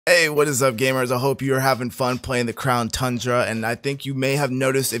Hey, what is up, gamers? I hope you're having fun playing the Crown Tundra, and I think you may have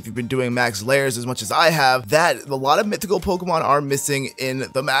noticed, if you've been doing max layers as much as I have, that a lot of mythical Pokemon are missing in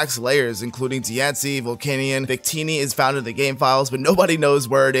the max layers, including Diancie, Volcanion. Victini is found in the game files, but nobody knows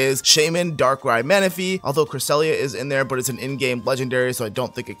where it is. Shaman, Darkrai, Manaphy, although Cresselia is in there, but it's an in-game legendary, so I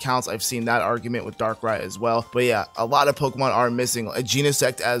don't think it counts. I've seen that argument with Darkrai as well. But yeah, a lot of Pokemon are missing, a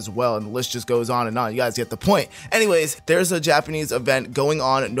Genesect as well, and the list just goes on and on. You guys get the point. Anyways, there's a Japanese event going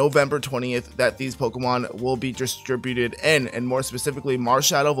on November 20th that these Pokemon will be distributed in, and more specifically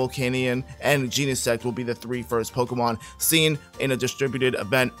Marshadow, Volcanion, and Genesect will be the three first Pokemon seen in a distributed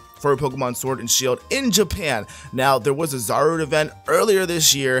event for Pokemon Sword and Shield in Japan. Now, there was a Zarude event earlier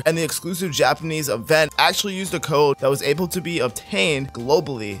this year, and the exclusive Japanese event actually used a code that was able to be obtained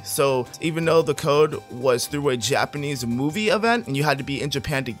globally. So even though the code was through a Japanese movie event and you had to be in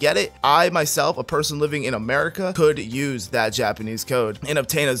Japan to get it, I myself, a person living in America, could use that Japanese code and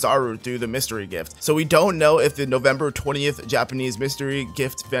obtain a Zarude through the mystery gift. So we don't know if the November 20th Japanese mystery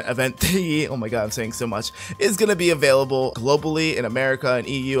gift event thingy, oh my god, I'm saying so much, is going to be available globally in America and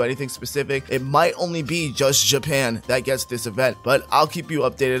EU, anything specific. It might only be just Japan that gets this event, but I'll keep you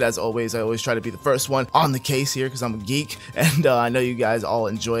updated as always. I always try to be the first one on the case here because I'm a geek, and I know you guys all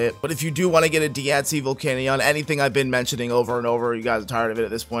enjoy it. But if you do want to get a Diancie, Volcanion, anything I've been mentioning over and over, you guys are tired of it at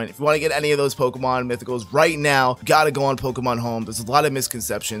this point. If you want to get any of those Pokemon Mythicals right now, you gotta go on Pokemon Home. There's a lot of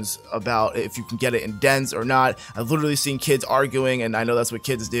misconceptions about if you can get it in dens or not. I've literally seen kids arguing, and I know that's what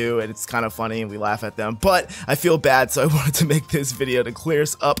kids do, and it's kind of funny and we laugh at them, but I feel bad, so I wanted to make this video to clear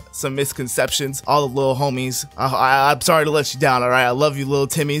up some misconceptions. All the little homies, I'm sorry to let you down, alright? I love you, little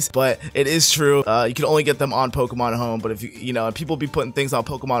Timmies, but it is true. You can only get them on Pokemon Home, but if you know, and people be putting things on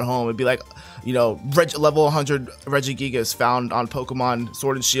Pokemon Home, it'd be like, you know, level 100 Regigigas found on Pokemon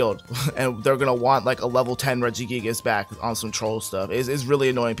Sword and Shield, and they're gonna want like a level 10 Regigigas back on some troll stuff. It's really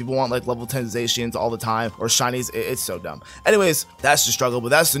annoying. People want like level 10 Zacians all the time, or shinies. It's so dumb. Anyways, that's the struggle, but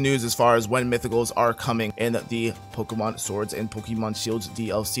that's the news as far as when Mythicals are coming in the Pokemon Swords and Pokemon Shields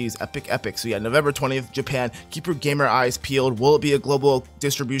DLCs. Epic. So yeah, November 20th, Japan. Keep your gamer eyes peeled. Will it be a global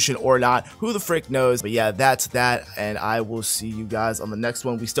distribution or not? Who the frick knows? But yeah, that's that, and I will see you guys on the next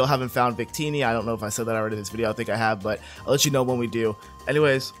one. We still haven't found Victini. I don't know if I said that already in this video. I think I have, but I'll let you know when we do.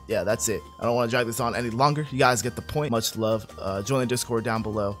 Anyways, yeah, that's it. I don't want to drag this on any longer. You guys get the point. Much love. Join the Discord down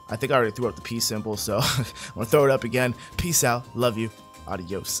below. I think I already threw up the peace symbol, so I'm gonna throw it up again. Peace out. Love you.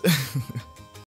 Adios.